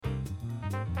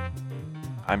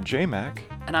I'm J-Mac,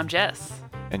 And I'm Jess.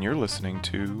 and you're listening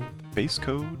to Base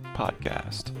Code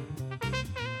Podcast.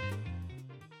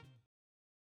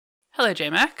 Hello,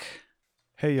 J-Mac.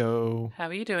 Hey yo. How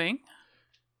are you doing?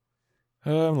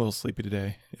 I'm a little sleepy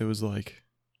today. It was like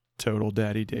total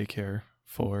daddy daycare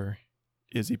for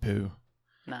Izzy Poo.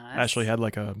 Nice. I actually had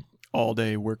like a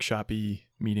all-day workshop-y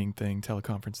meeting thing,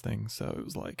 teleconference thing, so it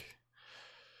was like,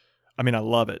 I mean, I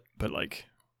love it, but like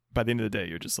by the end of the day,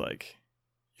 you're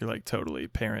like totally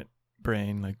parent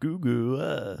brain, like goo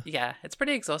goo. Yeah, it's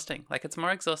pretty exhausting. Like, it's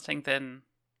more exhausting than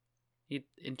you'd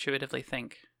intuitively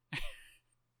think.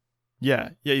 Yeah,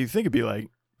 you think it'd be like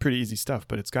pretty easy stuff,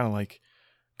 but it's kind of like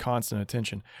constant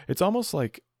attention. It's almost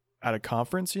like at a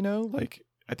conference, you know, like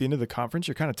at the end of the conference,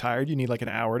 you're kind of tired. You need like an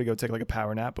hour to go take like a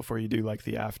power nap before you do like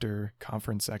the after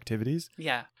conference activities.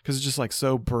 Yeah. Because it's just like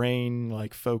so brain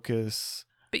like focus.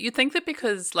 But you'd think that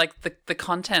because, like, the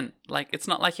content, like, it's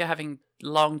not like you're having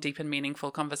long, deep and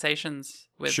meaningful conversations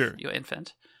with Sure. your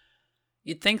infant.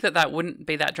 You'd think that that wouldn't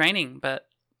be that draining, but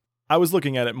I was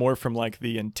looking at it more from like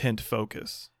the intent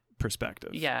focus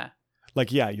perspective. yeah.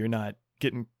 Like, yeah, you're not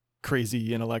getting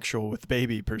crazy intellectual with the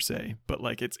baby per se, but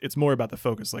like it's more about the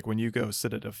focus. Like when you go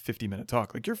sit at a 50-minute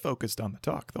talk, like you're focused on the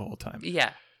talk the whole time.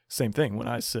 Yeah. Same thing when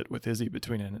I sit with Izzy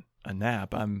between a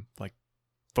nap, I'm like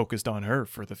focused on her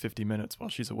for the 50 minutes while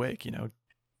she's awake, you know?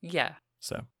 Yeah.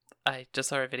 So I just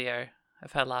saw a video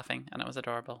of her laughing and it was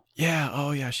adorable. yeah.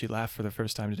 Oh yeah. She laughed for the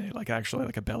first time today. Like actually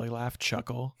like a belly laugh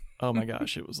chuckle. Oh my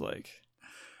gosh. I was like,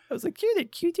 you're the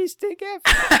cutest thing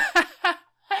ever.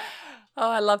 Oh,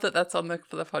 I love that that's on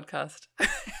for the podcast.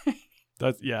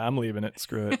 Yeah, I'm leaving it.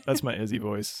 Screw it. That's my Izzy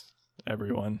voice,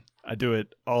 everyone. I do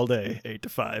it all day, 8 to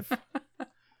 5.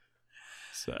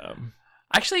 So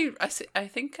Actually, I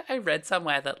think I read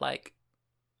somewhere that like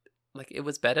it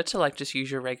was better to like just use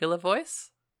your regular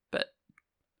voice, but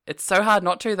it's so hard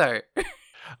not to though.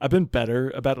 I've been better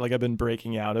about it. Like I've been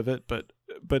breaking out of it, but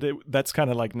that's kind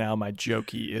of like now my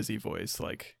jokey Izzy voice.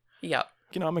 Like, Yeah.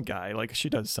 you know, I'm a guy. Like she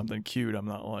does something cute. I'm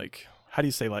not like, how do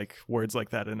you say like words like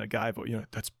that in a guy voice? You know,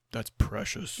 that's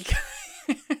precious.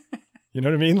 You know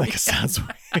what I mean? Like it sounds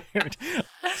weird.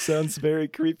 Sounds very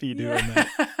creepy doing that.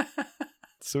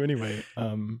 So anyway,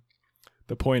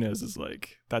 the point is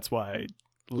like that's why I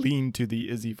lean to the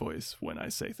Izzy voice when I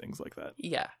say things like that.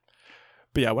 Yeah.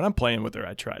 But yeah, when I'm playing with her,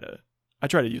 I try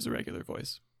to use a regular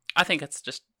voice. I think it's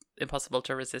just impossible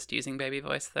to resist using baby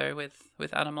voice though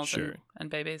with animals Sure. and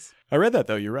babies. I read that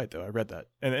though. You're right though. I read that,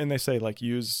 and they say like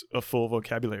use a full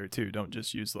vocabulary too. Don't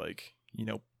just use like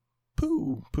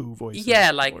poo voices.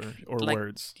 Yeah, like or like,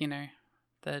 words. You know,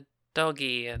 the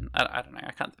doggy and I don't know.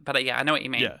 I can't. But yeah, I know what you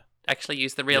mean. Yeah. Actually,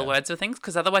 use the real words of things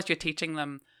because otherwise you're teaching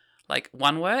them like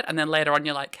one word and then later on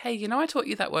you're like, hey, you know, I taught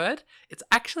you that word. It's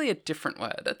actually a different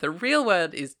word. The real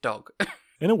word is dog.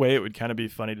 In a way, it would kind of be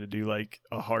funny to do like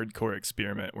a hardcore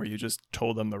experiment where you just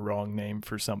told them the wrong name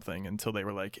for something until they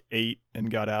were like 8 and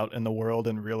got out in the world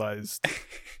and realized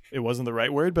it wasn't the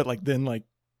right word. But like then like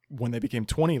when they became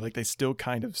 20, like they still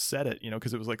kind of said it,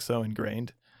 because it was like so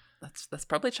ingrained. That's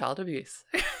probably child abuse.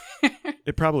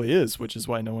 It probably is, which is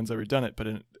why no one's ever done it.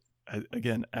 But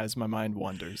again, as my mind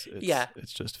wanders,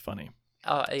 it's just funny.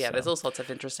 Oh, yeah, So. There's all sorts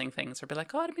of interesting things. Where be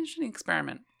like, oh, it'd be an interesting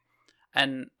experiment.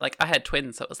 And like I had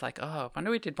twins, so it was like, oh, I wonder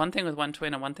we did one thing with one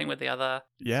twin and one thing with the other.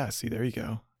 Yeah, see, there you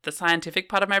go. The scientific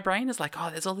part of my brain is like, oh,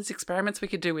 there's all these experiments we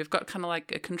could do. We've got kind of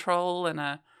like a control and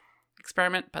a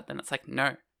experiment, but then it's like,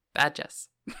 no, bad Jess.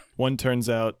 One turns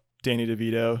out Danny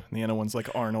DeVito, and the other one's like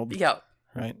Arnold. Yep.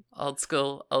 Right? Old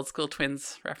school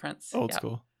twins reference. Old Yep.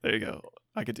 school. There you go.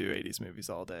 I could do 80s movies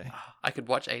all day. I could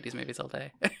watch 80s movies all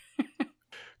day.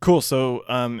 Cool. So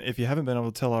if you haven't been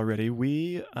able to tell already,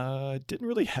 we didn't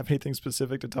really have anything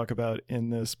specific to talk about in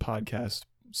this podcast.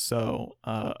 So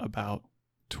about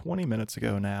 20 minutes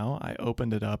ago now, I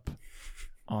opened it up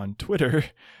on Twitter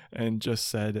and just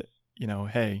said,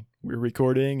 hey, we're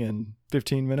recording in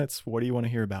 15 minutes. What do you want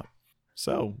to hear about?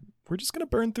 So we're just going to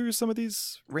burn through some of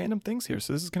these random things here.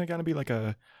 So this is going to be like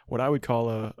what I would call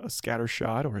a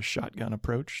scattershot or a shotgun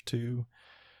approach to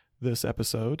this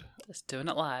episode. Just doing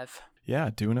it live.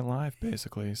 Yeah, doing it live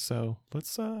basically. So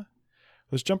let's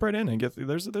jump right in and get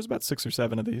there's about 6 or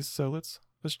 7 of these. So let's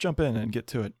jump in and get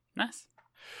to it. Nice.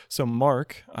 So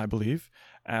Mark, I believe,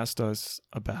 asked us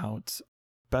about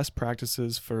best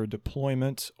practices for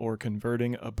deployment or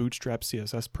converting a Bootstrap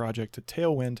CSS project to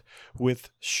Tailwind with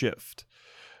Shift.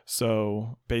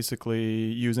 So basically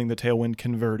using the Tailwind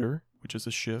converter, which is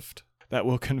a shift that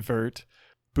will convert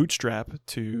Bootstrap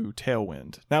to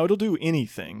Tailwind. Now, it'll do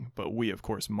anything, but we, of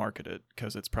course, market it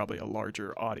because it's probably a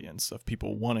larger audience of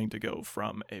people wanting to go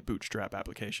from a Bootstrap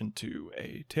application to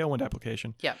a Tailwind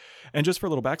application. Yeah. And just for a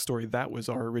little backstory, that was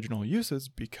our original uses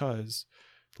because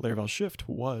Laravel Shift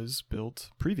was built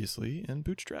previously in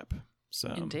Bootstrap.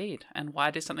 So Indeed. And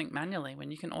why do something manually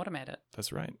when you can automate it?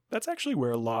 that's right. That's actually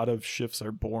where a lot of shifts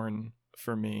are born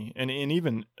for me. And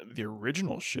even the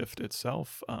original Shift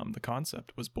itself, the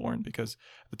concept was born because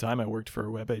at the time I worked for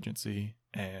a web agency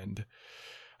and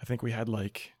I think we had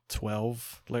like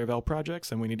 12 Laravel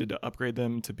projects and we needed to upgrade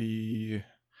them to be,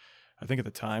 I think at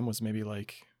the time was maybe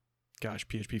like,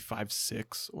 PHP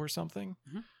 5.6 or something.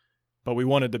 Mm-hmm. But we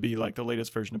wanted to be like the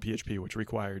latest version of PHP, which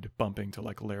required bumping to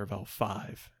like Laravel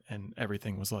 5. And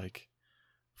everything was like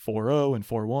 4.0 and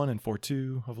 4.1 and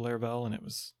 4.2 of Laravel. And I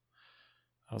was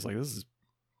like, this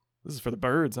is for the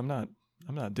birds. I'm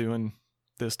not doing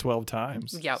this 12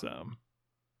 times. Yep. So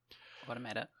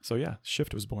Automate it. So yeah,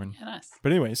 Shift was born. Yeah, nice.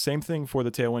 But anyway, same thing for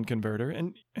the Tailwind converter.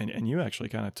 And you actually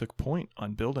kind of took point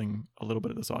on building a little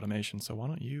bit of this automation. So why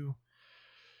don't you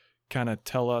kind of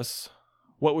tell us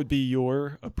what would be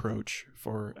your approach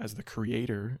for, as the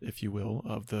creator, if you will,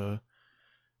 of the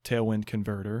Tailwind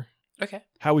converter? Okay.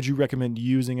 How would you recommend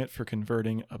using it for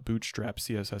converting a Bootstrap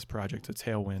CSS project to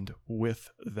Tailwind with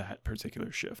that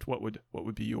particular shift? What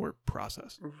would be your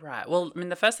process? Right. Well, I mean,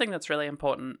 the first thing that's really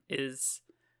important is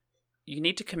you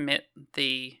need to commit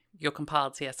your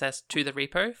compiled CSS to the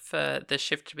repo for the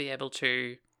shift to be able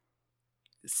to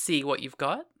see what you've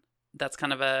got. That's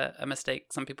kind of a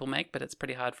mistake some people make, but it's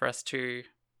pretty hard for us to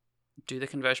do the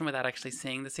conversion without actually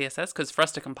seeing the CSS. Because for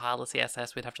us to compile the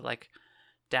CSS, we'd have to like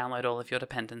download all of your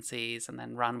dependencies and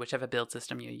then run whichever build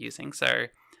system you're using. So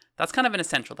that's kind of an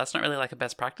essential. That's not really like a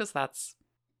best practice.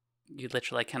 You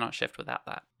literally cannot shift without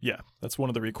that. Yeah, that's one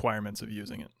of the requirements of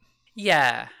using it.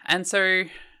 Yeah. And so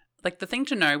like the thing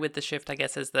to know with the shift, I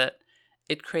guess, is that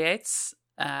it creates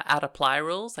out apply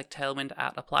rules, like Tailwind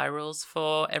out apply rules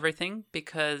for everything,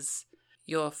 because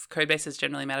your code base is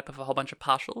generally made up of a whole bunch of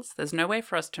partials. There's no way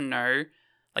for us to know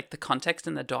like the context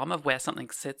in the DOM of where something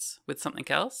sits with something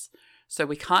else. So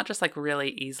we can't just like really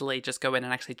easily just go in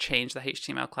and actually change the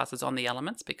HTML classes on the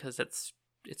elements because it's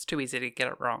too easy to get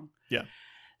it wrong. Yeah.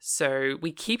 So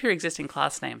we keep your existing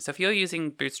class name. So if you're using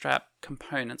Bootstrap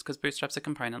components, because Bootstrap's a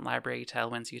component library,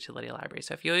 Tailwind's a utility library.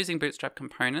 So if you're using Bootstrap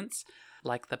components,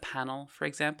 like the panel, for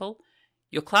example,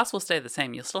 your class will stay the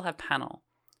same. You'll still have panel,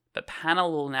 but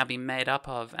panel will now be made up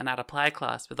of an out-apply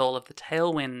class with all of the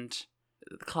Tailwind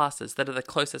classes that are the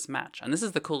closest match. And this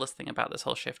is the coolest thing about this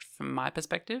whole shift from my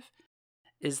perspective,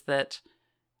 is that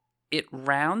it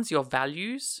rounds your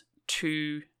values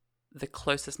to the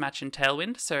closest match in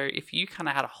Tailwind. So if you kind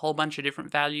of had a whole bunch of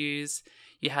different values,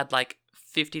 you had like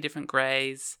 50 different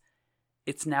grays,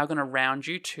 it's now going to round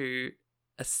you to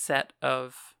a set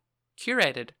of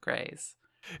curated grays.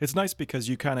 It's nice because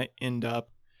you kind of end up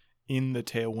in the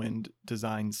Tailwind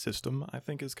design system, I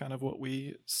think is kind of what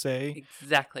we say.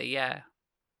 Exactly, yeah.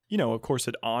 You know, of course,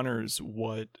 it honors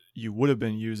what you would have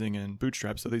been using in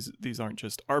Bootstrap. So these aren't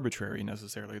just arbitrary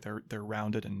necessarily. They're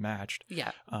rounded and matched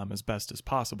as best as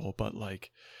possible. But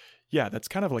like, yeah, that's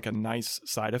kind of like a nice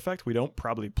side effect. We don't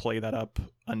probably play that up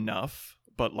enough,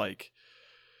 but like,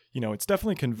 you know, it's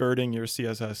definitely converting your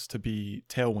CSS to be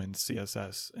Tailwind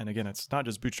CSS. And again, it's not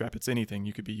just Bootstrap, it's anything.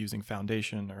 You could be using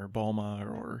Foundation or Bulma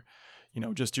or you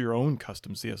know, just your own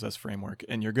custom CSS framework.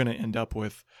 And you're going to end up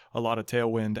with a lot of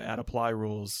Tailwind add apply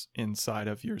rules inside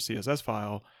of your CSS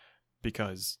file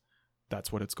because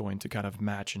that's what it's going to kind of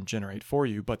match and generate for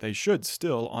you. But they should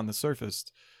still, on the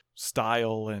surface,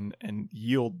 style and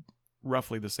yield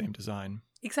roughly the same design.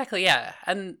 Exactly, yeah.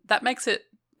 And that makes it,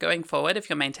 going forward, if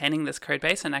you're maintaining this code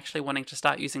base and actually wanting to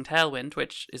start using Tailwind,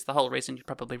 which is the whole reason you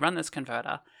probably run this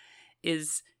converter,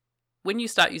 is when you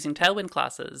start using Tailwind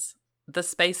classes, the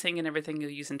spacing and everything you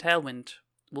use in Tailwind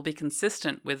will be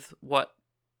consistent with what,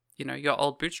 you know, your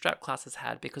old Bootstrap classes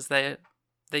had, because they're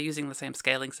using the same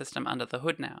scaling system under the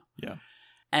hood now. Yeah.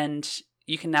 And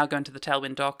you can now go into the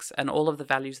Tailwind docs and all of the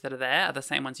values that are there are the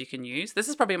same ones you can use. This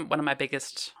is probably one of my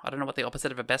biggest, I don't know what the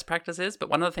opposite of a best practice is, but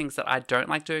one of the things that I don't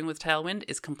like doing with Tailwind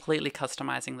is completely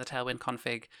customizing the Tailwind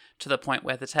config to the point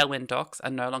where the Tailwind docs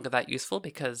are no longer that useful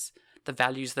because the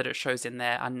values that it shows in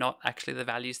there are not actually the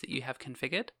values that you have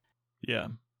configured. Yeah.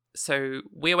 So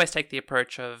we always take the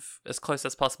approach of as close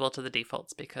as possible to the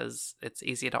defaults because it's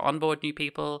easier to onboard new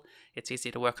people. It's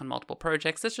easier to work on multiple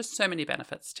projects. There's just so many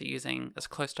benefits to using as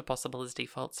close to possible as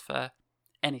defaults for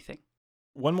anything.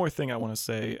 One more thing I want to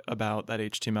say about that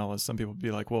HTML is some people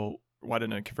be like, well, why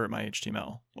didn't I convert my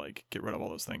HTML? Like, get rid of all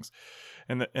those things.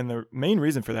 And the main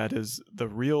reason for that is the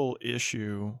real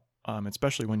issue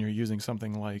especially when you're using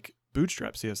something like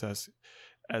Bootstrap CSS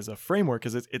as a framework,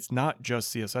 because it's not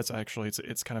just CSS. Actually,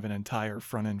 it's kind of an entire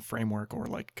front end framework, or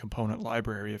like component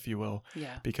library, if you will.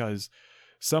 Yeah. Because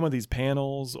some of these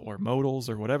panels or modals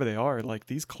or whatever they are, like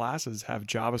these classes have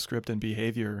JavaScript and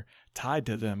behavior tied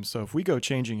to them. So if we go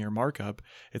changing your markup,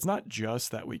 it's not just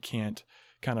that we can't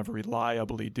kind of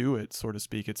reliably do it, so to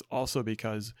speak. It's also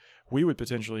because we would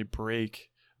potentially break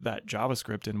that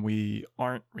JavaScript and we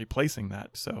aren't replacing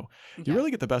that. So you really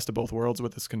get the best of both worlds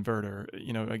with this converter.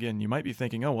 Again, you might be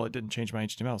thinking, oh, well, it didn't change my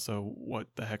HTML, so what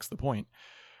the heck's the point?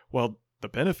 Well, the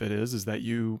benefit is that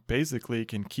you basically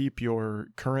can keep your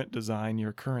current design,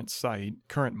 your current site,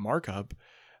 current markup,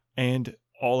 and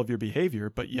all of your behavior,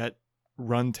 but yet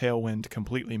run Tailwind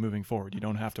completely moving forward. You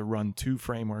don't have to run two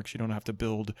frameworks. You don't have to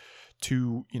build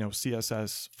two,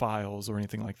 CSS files or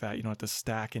anything like that. You don't have to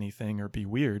stack anything or be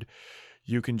weird.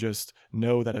 You can just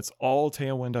know that it's all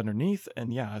Tailwind underneath.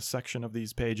 And yeah, a section of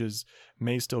these pages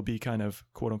may still be kind of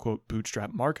quote unquote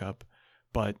Bootstrap markup,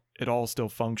 but it all still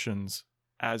functions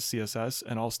as CSS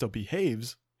and all still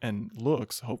behaves and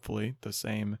looks, hopefully, the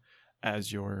same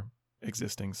as your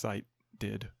existing site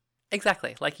did.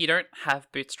 Exactly. Like, you don't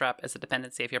have Bootstrap as a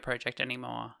dependency of your project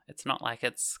anymore. It's not like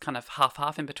it's kind of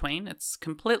half-half in between. It's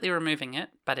completely removing it,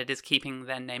 but it is keeping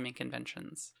their naming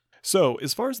conventions. So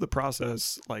as far as the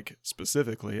process, like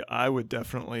specifically, I would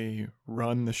definitely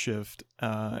run the shift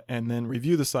and then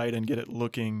review the site and get it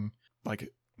looking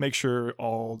like, make sure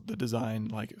all the design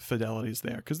like fidelity is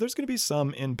there, because there's going to be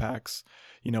some impacts,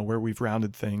 where we've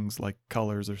rounded things like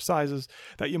colors or sizes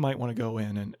that you might want to go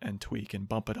in and tweak and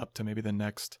bump it up to maybe the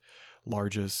next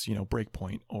largest,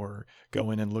 breakpoint, or go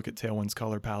in and look at Tailwind's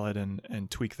color palette and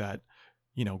tweak that,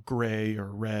 gray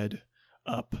or red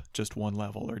up just one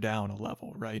level or down a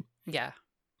level, right? Yeah.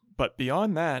 But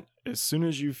beyond that, as soon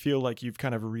as you feel like you've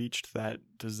kind of reached that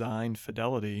design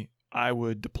fidelity, I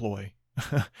would deploy.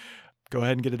 Go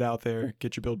ahead and get it out there,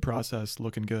 get your build process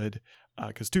looking good.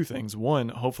 Because two things. One,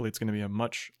 hopefully it's going to be a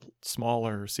much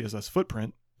smaller CSS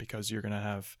footprint because you're going to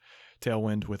have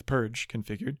Tailwind with Purge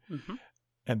configured. Mm-hmm.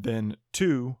 And then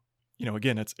two,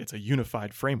 again, it's a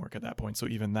unified framework at that point. So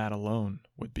even that alone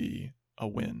would be a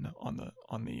win on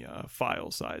the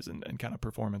file size and kind of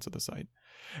performance of the site.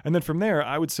 And then from there,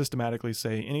 I would systematically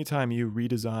say anytime you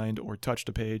redesigned or touched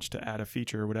a page to add a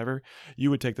feature or whatever, you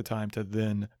would take the time to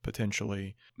then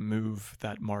potentially move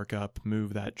that markup,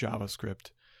 move that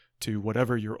JavaScript to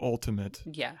whatever your ultimate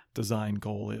design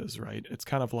goal is, right? It's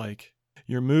kind of like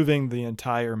you're moving the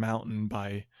entire mountain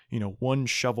by, one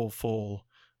shovelful,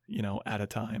 at a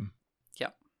time.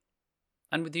 Yep.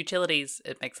 And with utilities,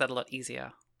 it makes that a lot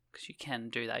easier, because you can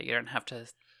do that. You don't have to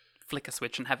flick a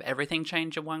switch and have everything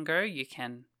change in one go. You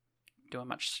can do a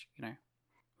much,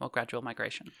 more gradual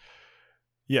migration.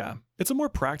 Yeah. It's a more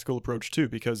practical approach too,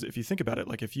 because if you think about it,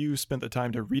 like if you spent the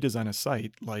time to redesign a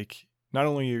site, like not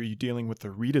only are you dealing with the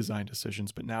redesign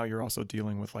decisions, but now you're also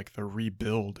dealing with like the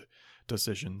rebuild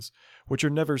decisions, which are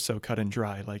never so cut and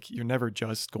dry. Like you're never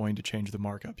just going to change the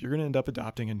markup. You're going to end up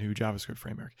adopting a new JavaScript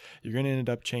framework. You're going to end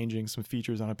up changing some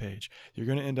features on a page. You're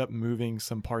going to end up moving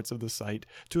some parts of the site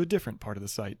to a different part of the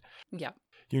site. Yeah.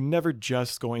 You're never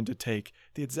just going to take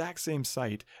the exact same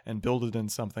site and build it in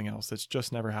something else. It's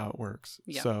just never how it works.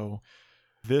 Yeah. So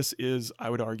this is, I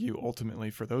would argue,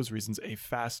 ultimately for those reasons, a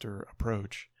faster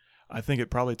approach. I think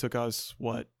it probably took us,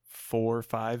 4,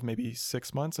 5, maybe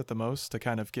 6 months at the most to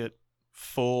kind of get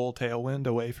full Tailwind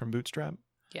away from Bootstrap.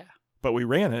 Yeah. But we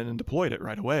ran it and deployed it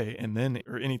right away. And then,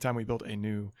 or anytime we built a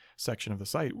new section of the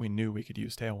site, we knew we could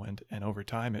use Tailwind. And over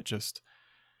time,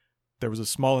 there was a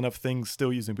small enough thing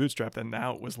still using Bootstrap that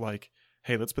now it was like,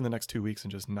 hey, let's spend the next 2 weeks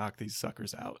and just knock these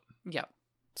suckers out. Yeah.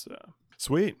 So,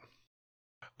 sweet.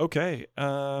 Okay.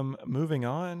 Moving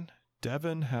on.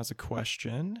 Devin has a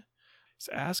question. He's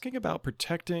asking about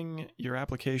protecting your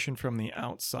application from the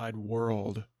outside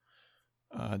world.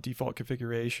 Default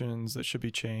configurations that should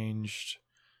be changed,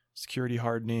 security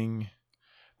hardening.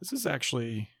 This is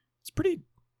actually, it's pretty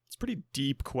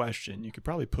deep question. You could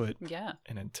probably put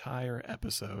an entire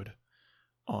episode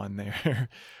on there.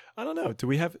 I don't know. Do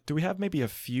we have maybe a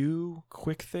few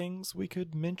quick things we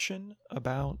could mention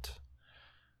about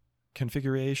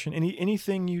configuration?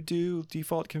 Anything you do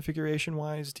default configuration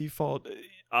wise, default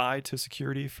eye to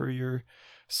security for your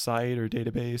site or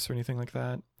database or anything like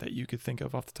that you could think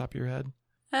of off the top of your head?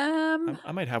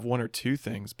 I might have one or two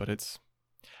things, but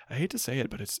I hate to say it,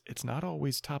 but it's not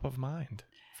always top of mind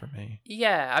for me.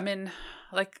 Yeah, I mean,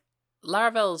 like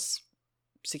Laravel's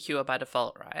secure by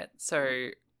default, right?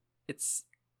 So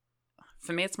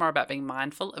for me, it's more about being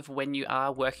mindful of when you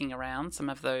are working around some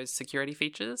of those security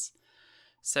features.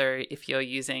 So if you're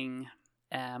using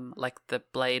like the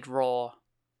Blade Raw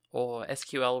or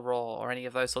SQL Raw or any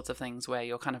of those sorts of things where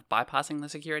you're kind of bypassing the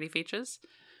security features,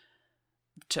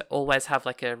 to always have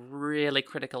like a really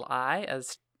critical eye,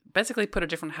 as basically put a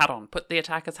different hat on. Put the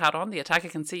attacker's hat on. The attacker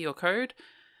can see your code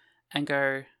and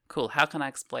go, cool, how can I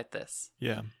exploit this?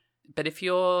 Yeah. But if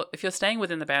you're staying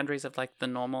within the boundaries of like the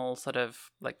normal sort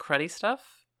of like cruddy stuff,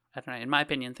 I don't know, in my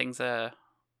opinion, things are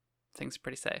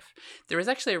pretty safe. There is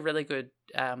actually a really good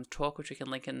talk which we can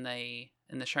link in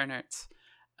the show notes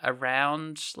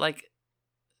around like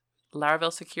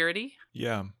Laravel security.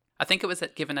 Yeah. I think it was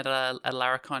given at a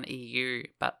Laracon EU,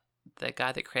 but the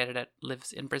guy that created it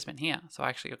lives in Brisbane here, so I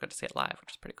actually got to see it live,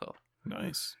 which is pretty cool.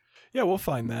 Nice. Yeah, we'll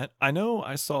find that. I know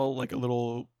I saw like a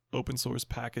little open source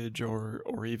package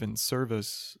or even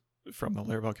service from the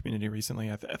Laravel community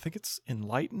recently. I think it's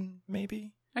Enlighten,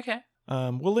 maybe. Okay.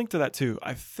 We'll link to that too.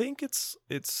 I think it's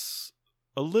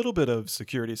a little bit of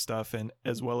security stuff and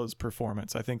as well as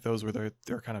performance. I think those were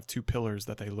their kind of two pillars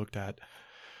that they looked at.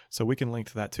 So we can link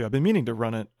to that too. I've been meaning to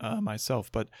run it myself,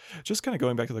 but just kind of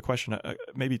going back to the question,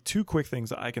 maybe two quick things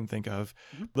that I can think of.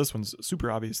 Mm-hmm. This one's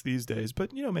super obvious these days,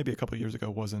 but maybe a couple of years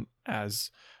ago wasn't as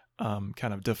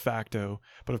kind of de facto.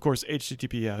 But of course,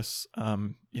 HTTPS,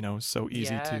 so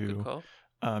easy to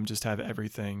just have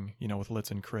everything, with Let's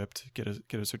Encrypt,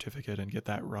 get a certificate and get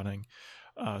that running.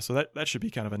 So that should be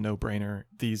kind of a no-brainer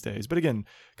these days. But again,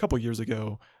 a couple of years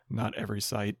ago, not every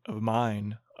site of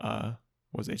mine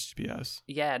was HTTPS.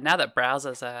 Yeah, now that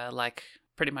browsers are like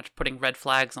pretty much putting red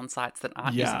flags on sites that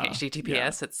aren't using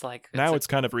HTTPS, it's like... It's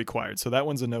kind of required. So that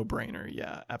one's a no-brainer.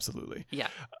 Yeah, absolutely. Yeah.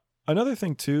 Another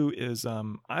thing too is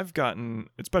I've gotten,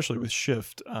 especially with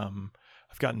Shift,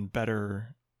 I've gotten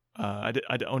better. I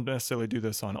don't necessarily do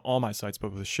this on all my sites,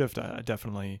 but with Shift, I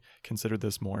definitely considered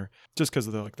this more just because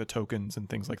of the tokens and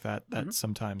things like that that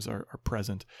sometimes are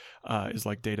present, is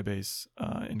like database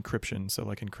encryption. So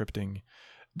like encrypting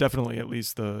definitely at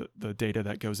least the data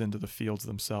that goes into the fields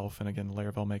themselves. And again,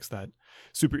 Laravel makes that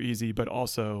super easy, but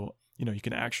also, you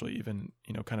can actually even,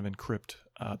 kind of encrypt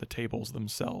the tables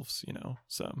themselves,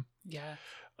 so. Yeah.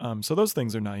 So those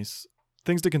things are nice.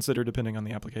 Things to consider depending on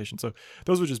the application. So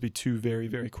those would just be two very,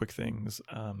 very quick things.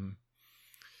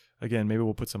 Again, maybe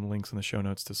we'll put some links in the show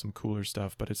notes to some cooler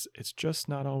stuff, but it's just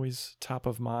not always top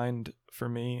of mind for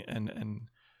me. And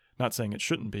not saying it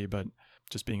shouldn't be, but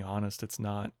just being honest, it's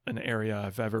not an area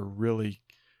I've ever really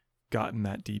gotten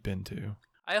that deep into.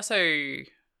 I also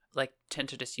tend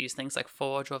to just use things like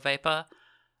Forge or Vapor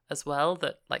as well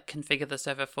that configure the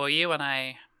server for you. And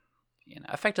I,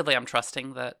 effectively I'm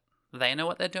trusting that they know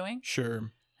what they're doing.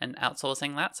 Sure. And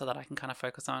outsourcing that so that I can kind of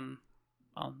focus on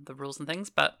the rules and things.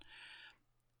 But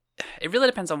it really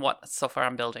depends on what software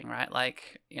I'm building, right?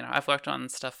 I've worked on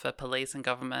stuff for police and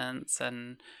governments,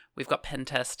 and we've got pen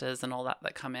testers and all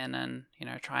that come in and,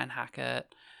 try and hack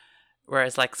it.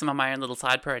 Whereas some of my own little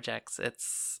side projects,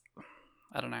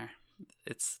 I don't know,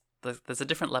 there's a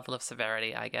different level of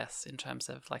severity, I guess, in terms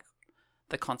of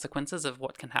the consequences of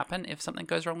what can happen if something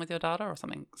goes wrong with your data or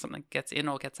something gets in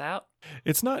or gets out.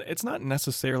 It's not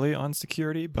necessarily on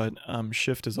security, but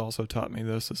Shift has also taught me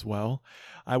this as well.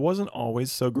 I wasn't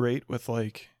always so great with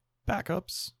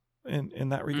backups in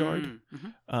that regard.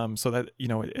 Mm-hmm. So that,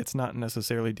 it's not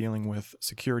necessarily dealing with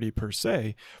security per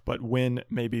se, but when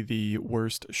maybe the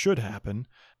worst should happen,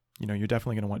 you're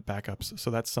definitely going to want backups.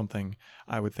 So that's something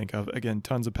I would think of. Again,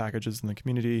 tons of packages in the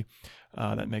community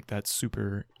that make that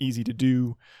super easy to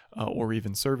do, or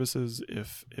even services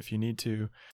if you need to.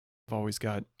 I've always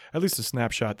got at least a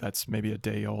snapshot that's maybe a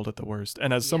day old at the worst.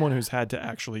 And as someone who's had to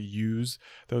actually use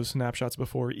those snapshots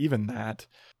before, even that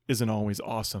isn't always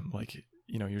awesome.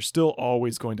 You're still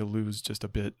always going to lose just a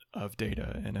bit of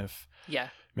data. And if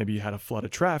maybe you had a flood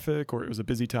of traffic or it was a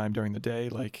busy time during the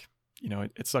day,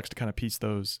 it sucks to kind of piece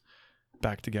those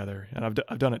back together. And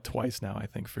I've done it twice now, I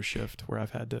think, for Shift, where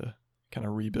I've had to kind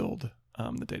of rebuild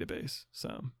the database.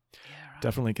 So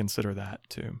definitely consider that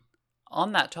too.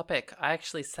 On that topic, I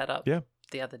actually set up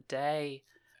the other day.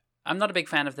 I'm not a big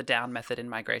fan of the down method in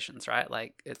migrations, right?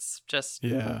 It's just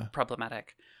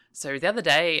problematic. So the other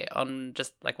day on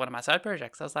just one of my side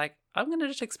projects, I was like, I'm going to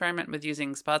just experiment with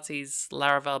using Spartsy's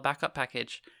Laravel backup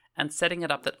package and setting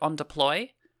it up that on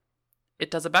deploy,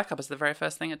 it does a backup as the very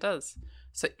first thing it does.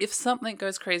 So if something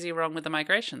goes crazy wrong with the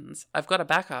migrations, I've got a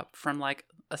backup from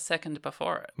a second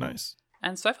before it. Nice.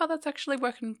 And so far that's actually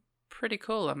working pretty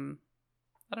cool. I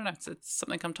don't know, it's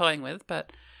something I'm toying with,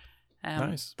 but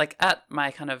nice. At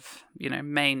my kind of,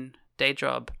 main day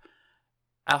job,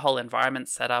 our whole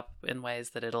environment's set up in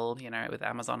ways that it'll, with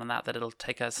Amazon and that it'll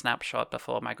take a snapshot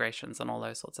before migrations and all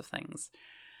those sorts of things.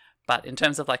 But in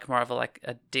terms of more of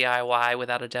a DIY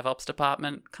without a DevOps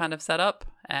department kind of setup,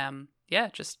 yeah,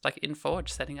 just like in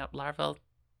Forge, setting up Laravel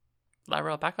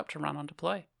backup to run on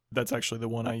deploy. That's actually the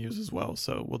one I use as well.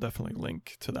 So we'll definitely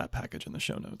link to that package in the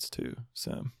show notes too.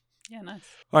 So Yeah, nice.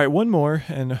 all right, one more,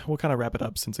 and we'll kind of wrap it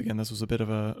up since, again, this was a bit of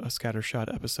a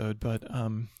scattershot episode. But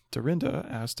Dorinda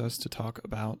asked us to talk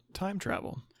about time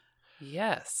travel.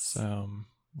 Yes. So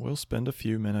we'll spend a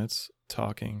few minutes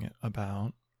talking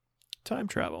about time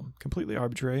travel. Completely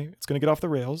arbitrary. It's going to get off the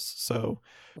rails. So,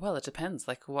 well, it depends.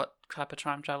 Like, what type of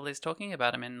time travel he's talking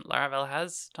about. I mean, Laravel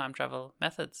has time travel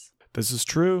methods. This is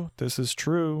true.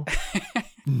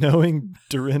 Knowing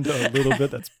Dorinda a little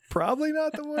bit, that's probably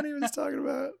not the one he was talking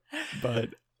about.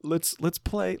 But let's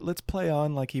play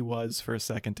on like he was for a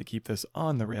second to keep this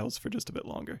on the rails for just a bit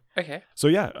longer. Okay. So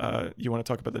yeah, you want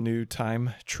to talk about the new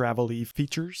time travel-y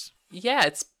features? Yeah,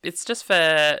 it's just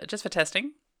for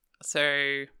testing.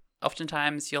 So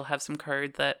oftentimes you'll have some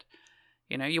code that,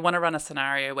 you know, you want to run a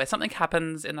scenario where something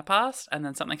happens in the past and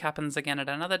then something happens again at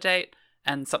another date,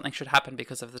 and something should happen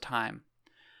because of the time.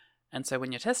 And so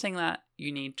when you're testing that,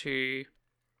 you need to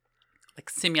like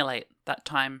simulate that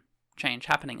time change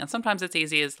happening. And sometimes it's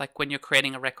easy as like when you're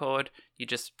creating a record, you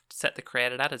just set the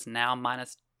created at as now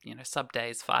minus, you know, sub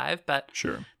days 5. But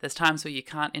Sure. There's times where you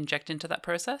can't inject into that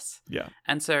process. Yeah.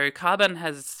 And so Carbon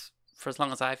has, for as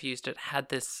long as I've used it, had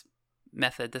this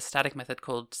method, this static method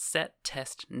called set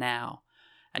test now.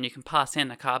 And you can pass in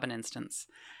a Carbon instance,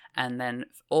 and then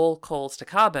all calls to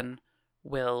Carbon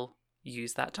will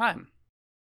use that time.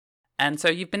 And so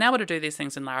you've been able to do these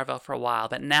things in Laravel for a while,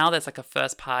 but now there's like a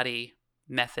first-party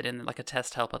method in like a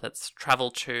test helper that's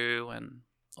travel to and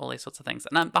all these sorts of things.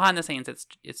 And behind the scenes,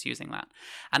 it's using that.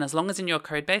 And as long as in your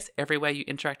code base, everywhere you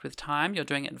interact with time, you're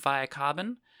doing it via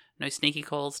Carbon, no sneaky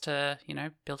calls to, you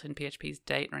know, built-in PHP's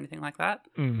date or anything like that,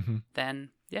 then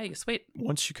yeah, you're sweet.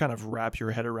 Once you kind of wrap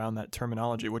your head around that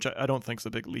terminology, which I don't think is a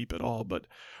big leap at all, but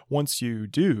once you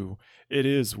do, it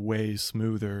is way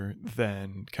smoother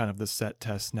than kind of the set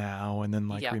test now, and then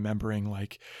like remembering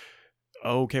like,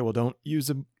 okay, well, don't use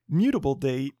a mutable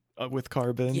date with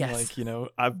Carbon. Yes. Like, you know,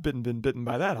 I've been bitten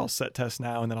by that. I'll set test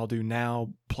now, and then I'll do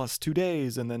now plus 2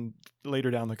 days, and then later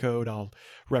down the code, I'll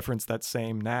reference that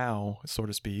same now, so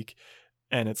to speak,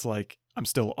 and it's like I'm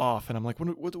still off, and I'm like,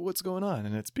 what's going on?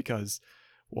 And it's because,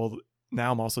 well,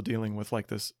 now I'm also dealing with like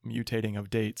this mutating of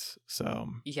dates. So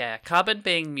yeah, Carbon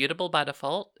being mutable by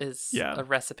default is a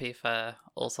recipe for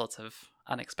all sorts of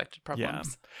unexpected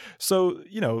problems. Yeah. So,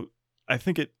 you know, I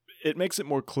think it makes it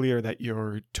more clear that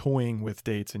you're toying with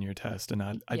dates in your test, and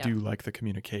I do like the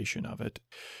communication of it.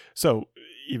 So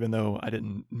even though I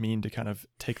didn't mean to kind of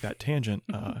take that tangent,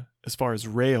 as far as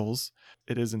Rails,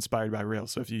 it is inspired by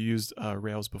Rails. So if you used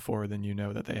Rails before, then you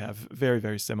know that they have very,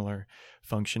 very similar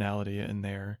functionality in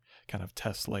their kind of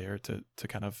test layer to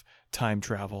kind of time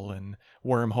travel and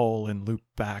wormhole and loop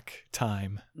back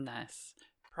time. Nice.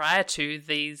 Prior to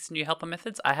these new helper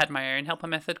methods, I had my own helper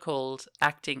method called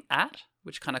acting at,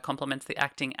 which kind of complements the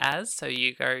acting as. So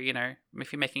you go, you know,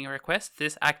 if you're making a request,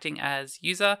 this acting as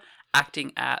user,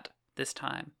 acting at this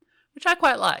time, which I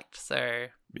quite liked. So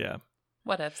yeah,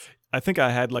 whatevs. I think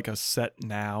I had like a set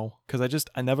now, because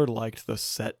I never liked the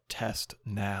set test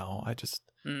now. I just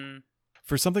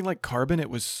for something like Carbon, it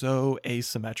was so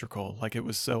asymmetrical, like it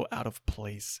was so out of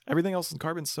place. Everything else in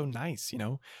Carbon's so nice, you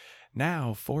know.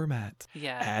 Now format,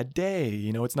 add day,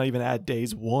 you know, it's not even add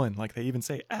days 1, like they even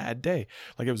say add day,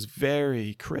 like it was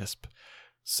very crisp.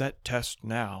 Set test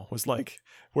now was like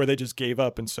where they just gave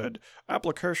up and said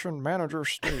application manager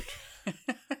state.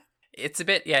 It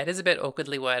is a bit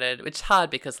awkwardly worded, which is hard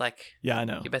because like I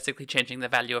know you're basically changing the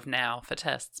value of now for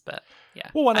tests, but yeah.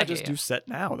 Well, why not just do set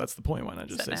now? That's the point. Why not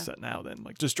just say set now then?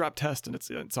 Like just drop test and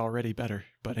it's already better.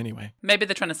 But anyway, maybe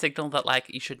they're trying to signal that like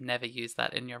you should never use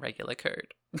that in your regular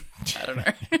code. I don't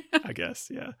know. I guess,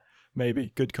 yeah.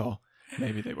 Maybe. Good call.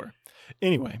 Maybe they were.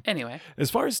 Anyway, as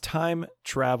far as time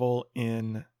travel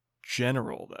in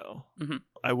general, though,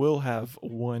 I will have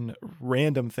one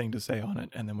random thing to say on it,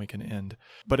 and then we can end.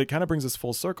 But it kind of brings us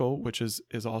full circle, which is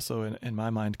also, in my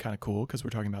mind, kind of cool, because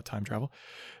we're talking about time travel.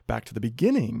 Back to the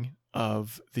beginning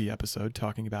of the episode,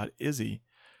 talking about Izzy.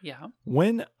 Yeah.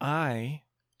 When I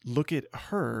look at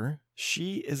her,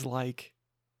 she is like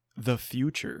the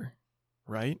future,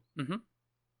 right? Mm-hmm.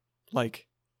 Like,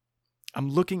 I'm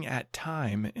looking at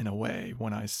time in a way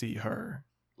when I see her.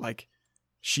 Like,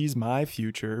 she's my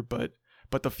future, but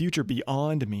the future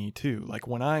beyond me too. Like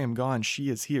when I am gone, she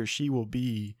is here. She will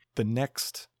be the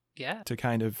next to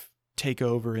kind of take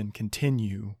over and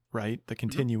continue, right? The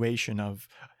continuation of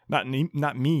not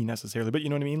me necessarily, but you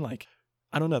know what I mean? Like,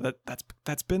 I don't know,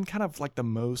 that's been kind of like the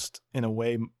most, in a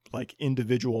way, like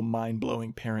individual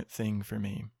mind-blowing parent thing for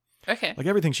me. Okay. Like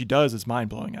everything she does is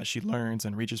mind-blowing as she learns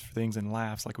and reaches for things and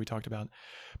laughs like we talked about.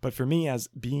 But for me, as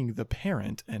being the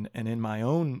parent and in my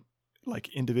own like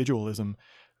individualism,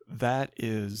 that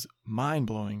is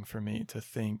mind-blowing for me to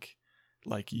think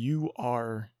like you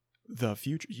are the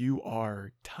future, you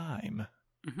are time.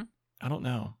 Mm-hmm. I don't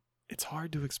know. It's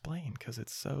hard to explain because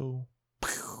it's so...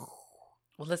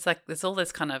 Well, there's all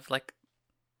this kind of like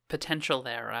potential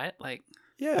there, right? Like,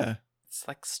 Yeah. it's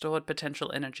like stored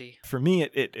potential energy. For me,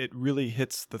 it really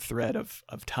hits the thread of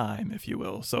time, if you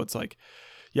will. So it's like,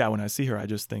 yeah, when I see her, I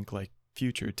just think like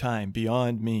future, time,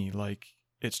 beyond me. Like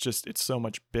it's so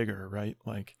much bigger, right?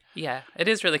 Like, yeah, it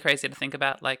is really crazy to think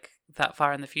about like that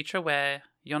far in the future where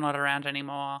you're not around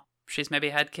anymore. She's maybe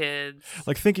had kids.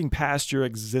 Like thinking past your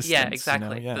existence. Yeah,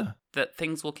 exactly. You know? Yeah. That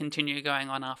things will continue going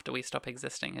on after we stop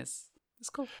existing is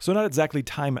cool. So not exactly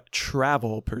time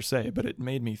travel per se, but it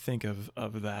made me think of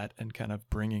that and kind of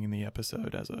bringing the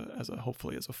episode as a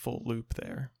hopefully as a full loop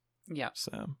there. Yeah.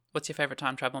 So, what's your favorite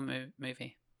time travel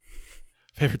movie?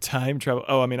 Favorite time travel?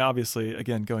 Oh, I mean, obviously,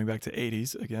 again, going back to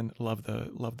 80s. Again, love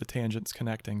the tangents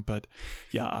connecting, but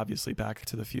yeah, obviously, Back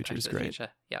to the Future is great.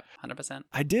 Yeah, 100%.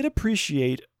 I did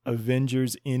appreciate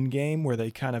Avengers Endgame, where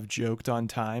they kind of joked on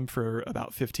time for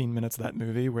about 15 minutes of that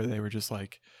movie, where they were just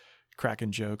like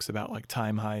cracking jokes about like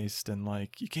time heist and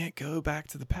like you can't go back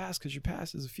to the past because your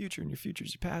past is the future and your future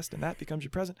is your past and that becomes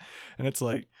your present. And it's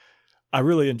like I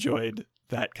really enjoyed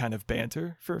that kind of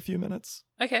banter for a few minutes.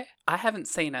 Okay, I haven't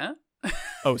seen it.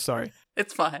 Oh, sorry.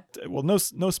 It's fine. Well, no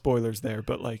spoilers there,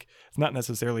 but like it's not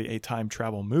necessarily a time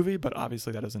travel movie, but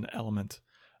obviously that is an element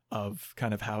of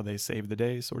kind of how they save the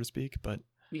day, so to speak. But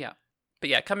yeah,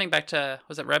 coming back to,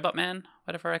 was it Robot Man,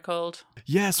 whatever I called?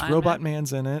 Yes, Iron Robot Man?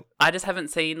 Man's in it. I just haven't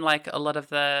seen like a lot of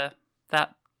that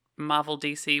Marvel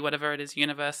DC whatever it is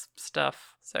universe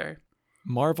stuff. So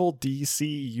Marvel DC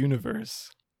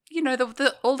Universe. You know,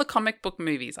 all the comic book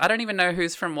movies. I don't even know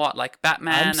who's from what, like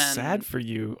Batman. I'm sad for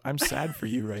you. I'm sad for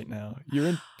you right now.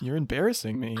 You're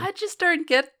embarrassing me. I just don't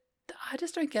get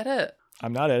it.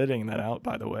 I'm not editing that out,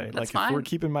 by the way. That's like, fine. If we're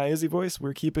keeping my Izzy voice,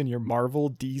 we're keeping your Marvel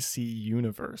DC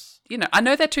Universe. You know, I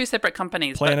know they're two separate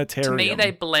companies, Planetarium. but to me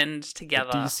they blend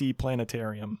together. The DC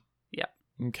Planetarium. Yeah.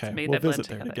 Okay, To me, we'll they blend visit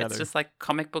there together. It's just like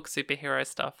comic book superhero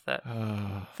stuff that,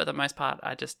 for the most part,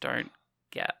 I just don't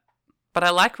get. But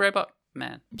I like Robot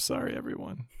Man. I'm sorry,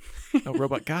 everyone. No,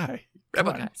 Robot Guy.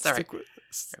 Robot Guy, sorry.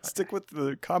 Stick with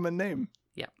the common name.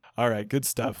 Yeah. All right, good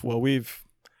stuff. Well, we've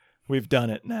done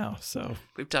it now, so.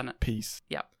 We've done it. Peace.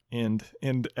 Yeah. End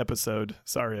episode.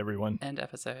 Sorry, everyone. End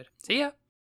episode. See ya.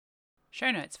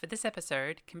 Show notes for this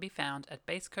episode can be found at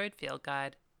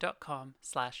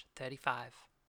basecodefieldguide.com/35.